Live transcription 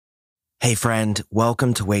Hey friend,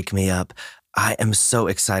 welcome to Wake Me Up. I am so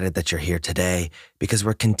excited that you're here today because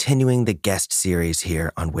we're continuing the guest series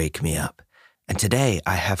here on Wake Me Up. And today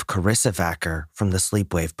I have Karissa Vacker from the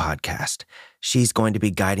Sleepwave podcast. She's going to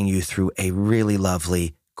be guiding you through a really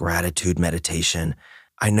lovely gratitude meditation.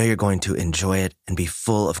 I know you're going to enjoy it and be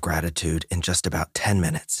full of gratitude in just about 10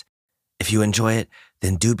 minutes. If you enjoy it,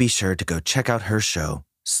 then do be sure to go check out her show,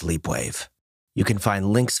 Sleepwave. You can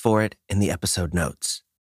find links for it in the episode notes.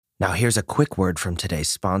 Now here's a quick word from today's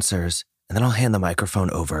sponsors, and then I'll hand the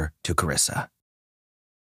microphone over to Karissa.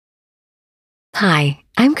 Hi,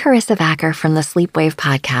 I'm Karissa Vacker from the Sleepwave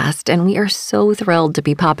podcast, and we are so thrilled to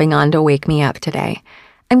be popping on to Wake Me Up today.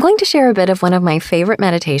 I'm going to share a bit of one of my favorite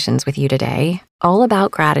meditations with you today, all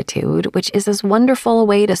about gratitude, which is as wonderful a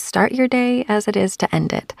way to start your day as it is to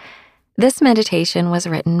end it. This meditation was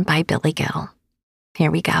written by Billy Gill.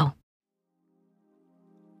 Here we go.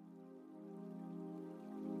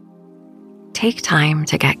 Take time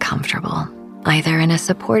to get comfortable, either in a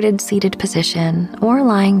supported seated position or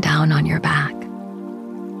lying down on your back.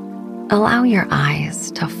 Allow your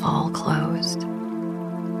eyes to fall closed.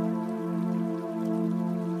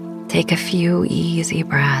 Take a few easy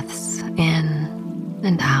breaths in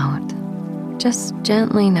and out, just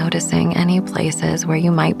gently noticing any places where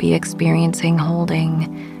you might be experiencing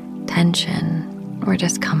holding, tension, or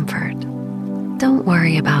discomfort. Don't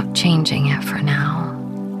worry about changing it for now.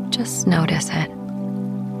 Just notice it.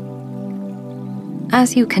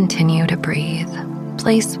 As you continue to breathe,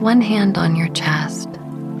 place one hand on your chest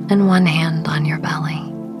and one hand on your belly.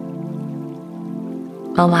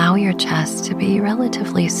 Allow your chest to be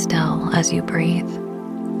relatively still as you breathe.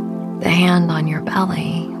 The hand on your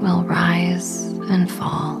belly will rise and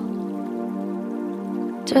fall.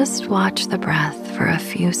 Just watch the breath for a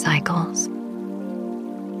few cycles.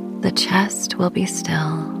 The chest will be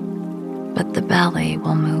still, but the belly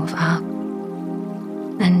will move up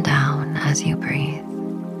and down as you breathe.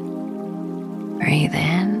 Breathe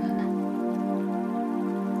in,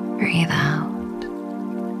 breathe out,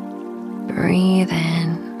 breathe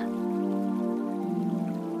in,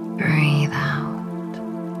 breathe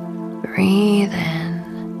out, breathe in,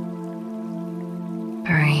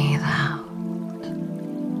 breathe out.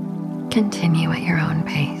 Continue at your own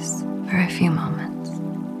pace for a few moments.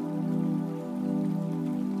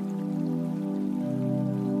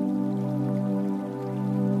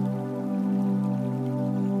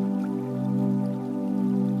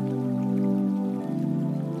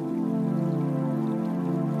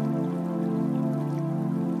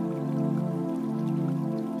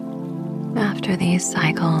 After these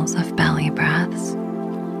cycles of belly breaths,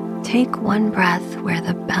 take one breath where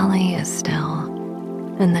the belly is still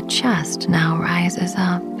and the chest now rises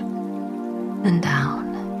up and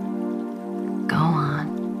down. Go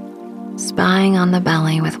on. Spying on the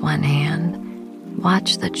belly with one hand,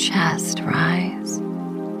 watch the chest rise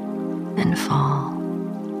and fall.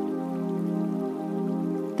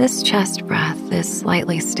 This chest breath is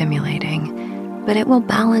slightly stimulating, but it will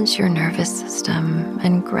balance your nervous system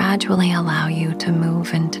and gradually allow you to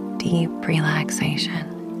move into deep relaxation.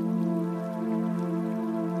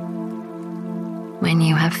 When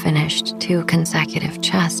you have finished 2 consecutive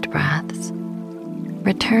chest breaths,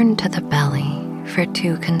 return to the belly for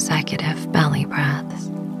 2 consecutive belly breaths.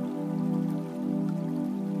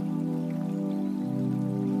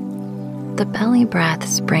 The belly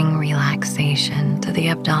breaths bring relaxation to the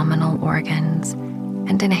abdominal organs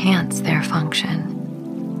and enhance their function.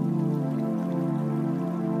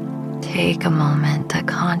 Take a moment to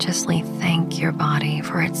consciously thank your body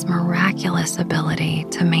for its miraculous ability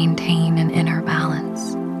to maintain an inner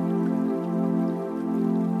balance.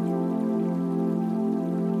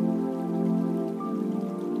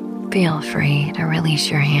 Feel free to release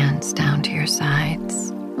your hands down to your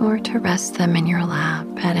sides or to rest them in your lap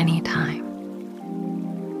at any time.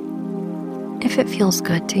 If it feels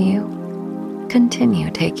good to you, continue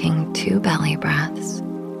taking 2 belly breaths,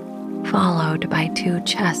 followed by 2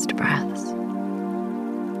 chest breaths.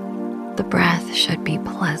 The breath should be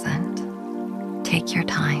pleasant. Take your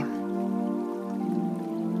time.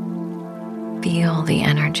 Feel the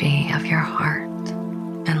energy of your heart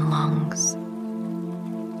and lungs.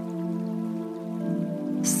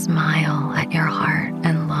 Smile at your heart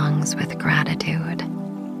and lungs with gratitude.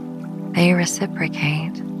 They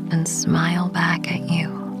reciprocate and smile back at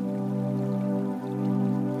you.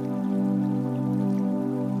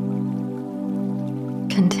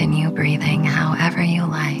 Continue breathing however you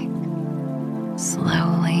like,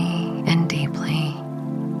 slowly and deeply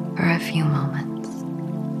for a few moments.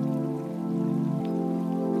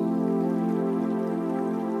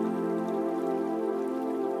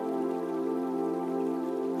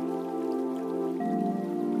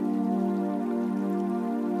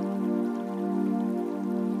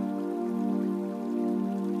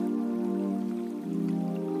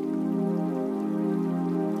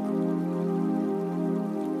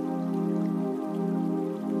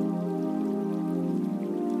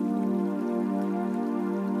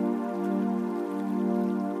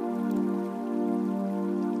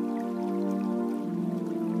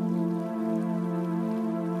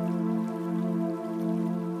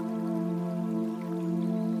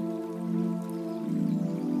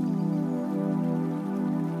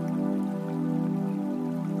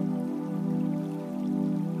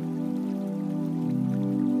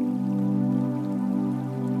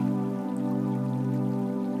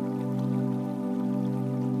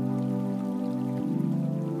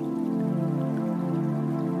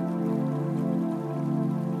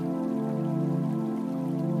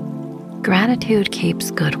 Gratitude keeps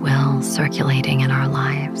goodwill circulating in our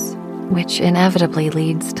lives, which inevitably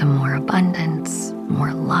leads to more abundance,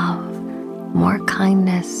 more love, more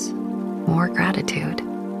kindness, more gratitude.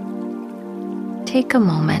 Take a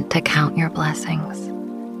moment to count your blessings.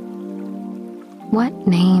 What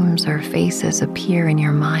names or faces appear in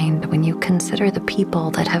your mind when you consider the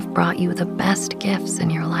people that have brought you the best gifts in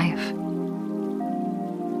your life?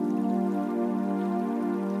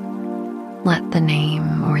 Let the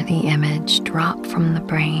name or the image drop from the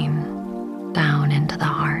brain down into the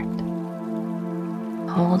heart.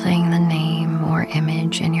 Holding the name or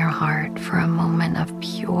image in your heart for a moment of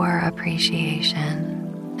pure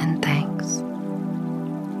appreciation and thanks.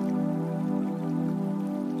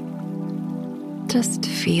 Just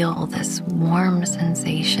feel this warm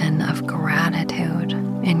sensation of gratitude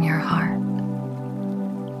in your heart.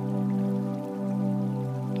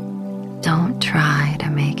 Don't try to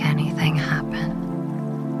make anything happen.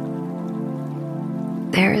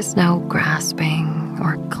 There is no grasping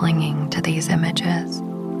or clinging to these images.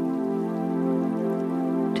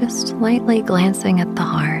 Just lightly glancing at the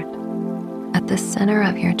heart, at the center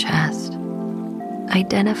of your chest,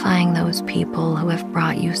 identifying those people who have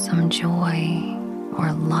brought you some joy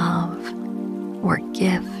or love or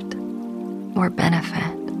gift or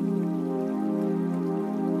benefit.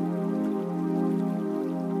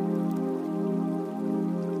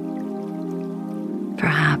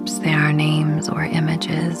 Perhaps they are names or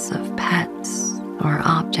images of pets or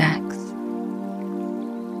objects.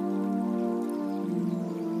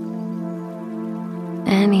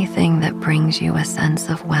 Anything that brings you a sense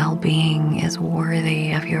of well-being is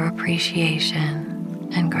worthy of your appreciation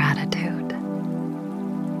and gratitude.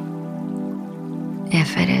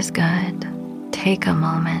 If it is good, take a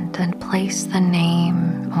moment and place the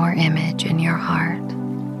name or image in your heart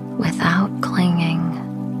without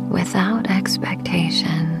clinging, without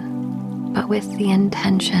expectation, but with the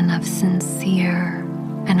intention of sincere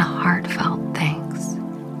and heartfelt thanks.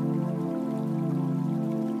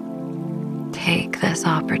 Take this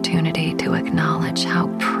opportunity to acknowledge how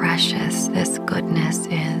precious this goodness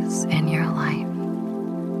is in your life.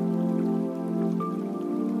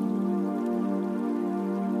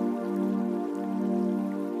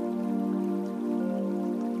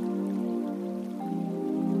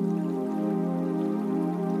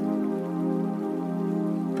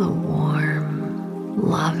 The warm,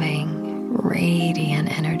 loving,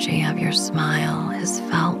 radiant energy of your smile is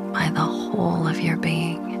felt by the whole of your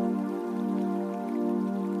being.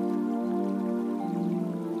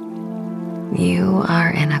 You are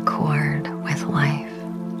in accord with life.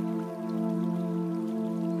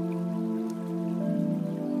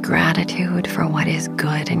 Gratitude for what is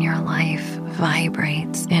good in your life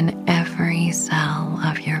vibrates in every cell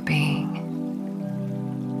of your being.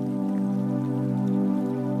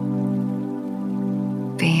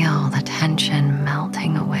 Feel the tension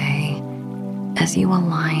melting away as you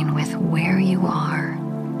align with where you are,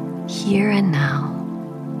 here and now,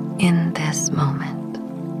 in this moment.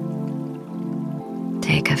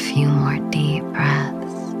 Take a few more deep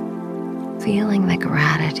breaths, feeling the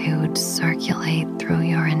gratitude circulate through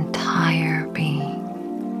your entire being.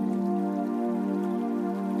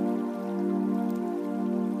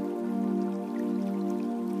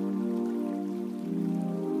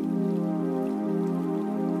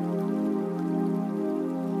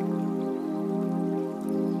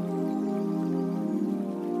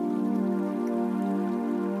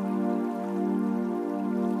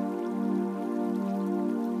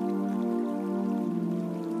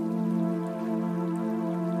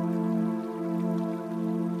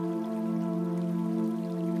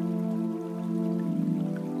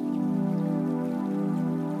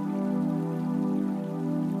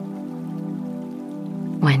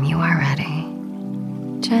 When you are ready,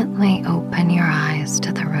 gently open your eyes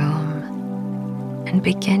to the room and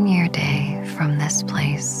begin your day from this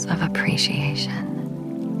place of appreciation.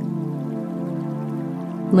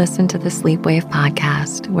 Listen to the Sleepwave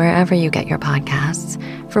podcast wherever you get your podcasts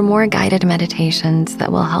for more guided meditations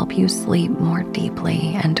that will help you sleep more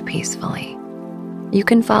deeply and peacefully. You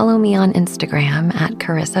can follow me on Instagram at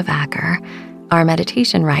Karissa Vacker, our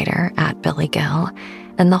meditation writer at Billy Gill,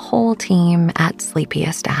 and the whole team at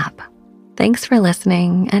Sleepiest App. Thanks for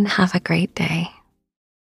listening and have a great day.